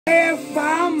I have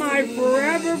found my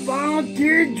forever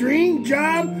volunteer dream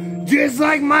job, just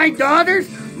like my daughters.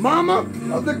 Mama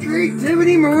of the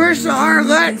creativity, Marissa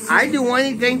Arlette, I do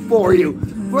anything for you.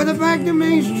 For the fact that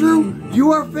remains true,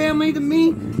 you are family to me,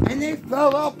 and they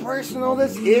felt how personal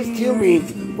this is to me.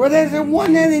 For there's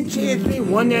one that enchants me,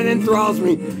 one that enthralls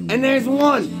me, and there's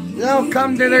one that'll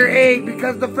come to their aid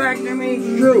because the fact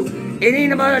remains true. It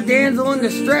ain't about a damsel in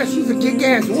distress, she's a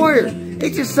kick-ass warrior.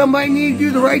 It's just somebody needs to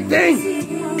do the right thing.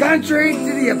 Contrary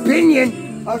to the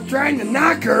opinion of trying to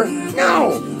knock her,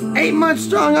 no. 8 months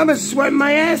strong, I've been sweating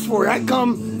my ass for you. I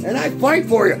come and I fight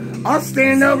for you. I'll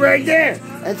stand up right there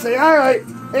and say, alright,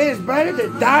 it is better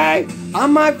to die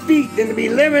on my feet than to be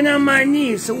living on my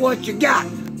knees. So what you got?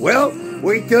 Well,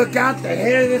 we took out the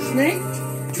head of the snake,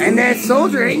 and that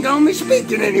soldier ain't gonna be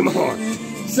speaking anymore.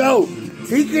 So,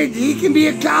 he can be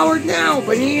a coward now,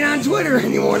 but he ain't on Twitter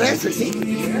anymore. That's a secret.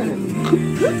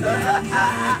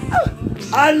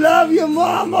 I love you,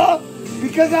 Mama,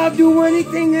 because I'll do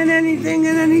anything and anything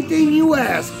and anything you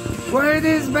ask. Where it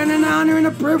has been an honor and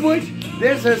a privilege,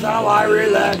 this is how I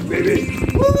relax, baby.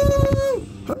 Woo!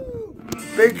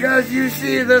 Because you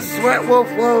see, the sweat will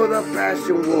flow, the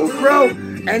passion will grow,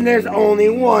 and there's only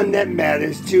one that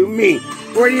matters to me.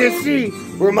 Where do you see?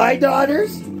 For my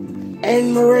daughters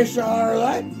and Marissa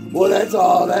Arlette, well, that's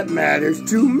all that matters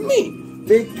to me.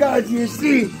 Because you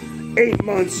see, 8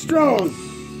 months strong,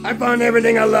 I found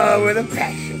everything I love with a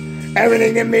passion.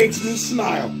 Everything that makes me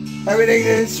smile. Everything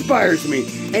that inspires me.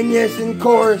 And yes, of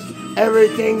course,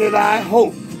 everything that I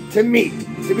hope to meet,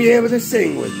 to be able to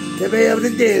sing with, to be able to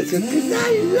dance with. Because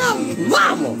I love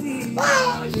Mama.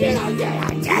 Oh, shit,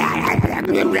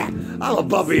 I'm a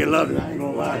puppy in love, I ain't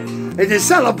gonna lie. It's a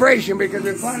celebration because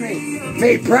we finally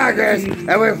made progress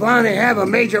and we finally have a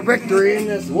major victory in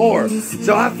this war.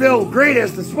 So I feel great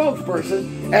as the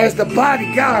spokesperson, as the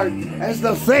bodyguard, as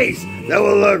the face that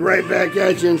will look right back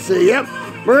at you and say, yep,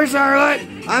 Marissa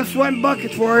Arlette, I'm sweating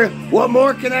buckets for you. What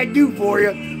more can I do for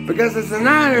you? Because it's an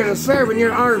honor to serve in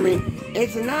your army.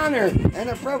 It's an honor and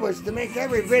a privilege to make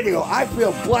every video. I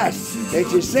feel blessed that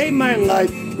you saved my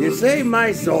life, you saved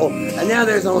my soul, and now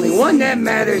there's only one that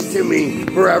matters to me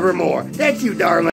forevermore. That's you, darling.